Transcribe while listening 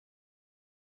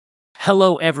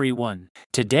Hello everyone.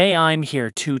 Today I'm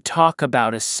here to talk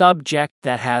about a subject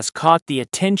that has caught the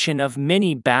attention of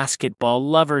many basketball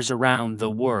lovers around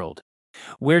the world.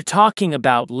 We're talking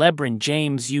about LeBron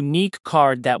James' unique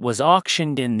card that was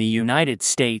auctioned in the United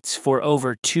States for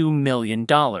over $2 million.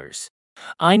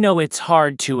 I know it's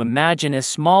hard to imagine a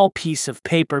small piece of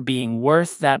paper being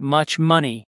worth that much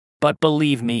money, but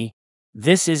believe me,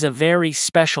 this is a very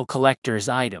special collector's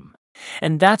item.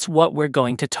 And that's what we're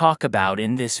going to talk about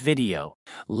in this video.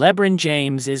 LeBron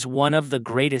James is one of the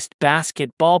greatest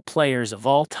basketball players of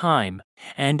all time,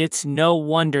 and it's no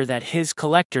wonder that his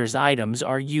collector's items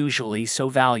are usually so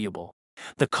valuable.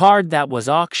 The card that was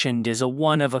auctioned is a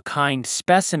one-of-a-kind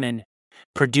specimen,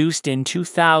 produced in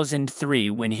 2003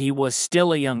 when he was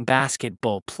still a young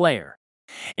basketball player.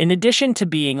 In addition to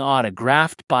being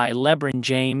autographed by LeBron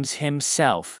James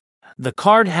himself, the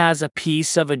card has a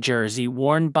piece of a jersey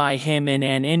worn by him in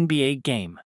an NBA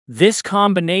game. This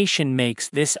combination makes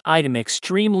this item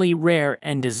extremely rare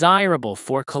and desirable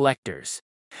for collectors.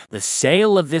 The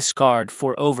sale of this card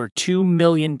for over $2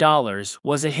 million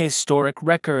was a historic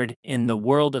record in the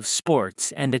world of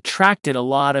sports and attracted a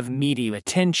lot of media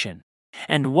attention.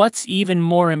 And what's even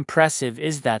more impressive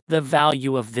is that the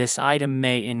value of this item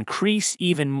may increase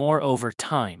even more over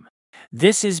time.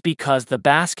 This is because the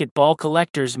basketball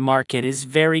collector's market is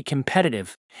very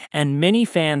competitive, and many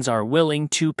fans are willing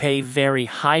to pay very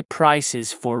high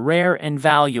prices for rare and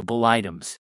valuable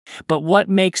items. But what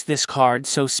makes this card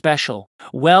so special?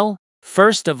 Well,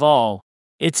 first of all,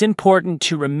 it's important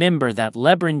to remember that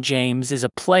LeBron James is a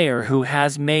player who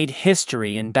has made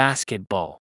history in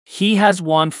basketball. He has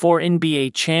won 4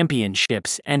 NBA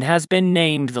championships and has been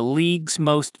named the league's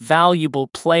most valuable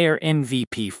player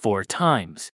MVP 4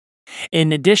 times.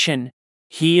 In addition,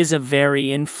 he is a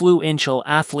very influential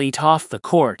athlete off the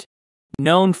court,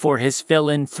 known for his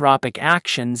philanthropic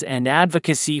actions and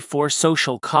advocacy for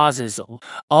social causes.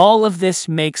 All of this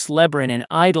makes LeBron an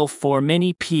idol for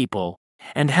many people,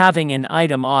 and having an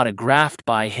item autographed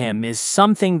by him is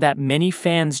something that many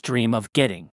fans dream of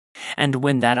getting. And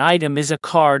when that item is a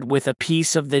card with a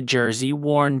piece of the jersey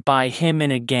worn by him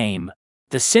in a game,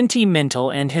 the sentimental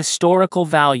and historical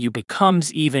value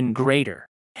becomes even greater.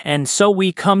 And so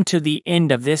we come to the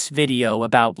end of this video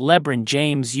about LeBron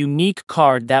James' unique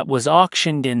card that was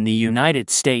auctioned in the United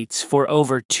States for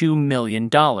over $2 million.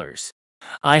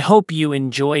 I hope you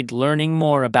enjoyed learning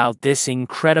more about this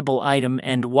incredible item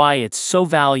and why it's so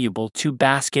valuable to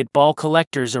basketball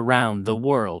collectors around the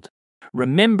world.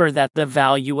 Remember that the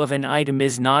value of an item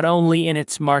is not only in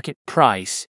its market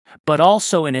price, but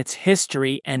also in its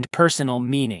history and personal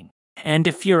meaning. And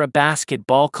if you're a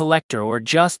basketball collector or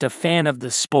just a fan of the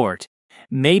sport,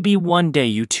 maybe one day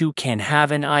you too can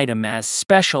have an item as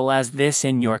special as this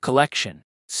in your collection.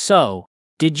 So,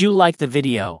 did you like the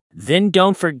video? Then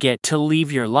don't forget to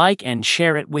leave your like and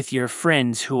share it with your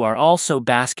friends who are also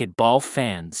basketball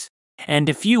fans. And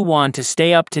if you want to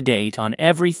stay up to date on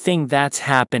everything that's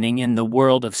happening in the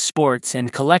world of sports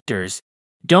and collectors,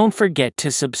 don't forget to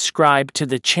subscribe to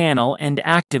the channel and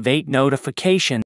activate notifications.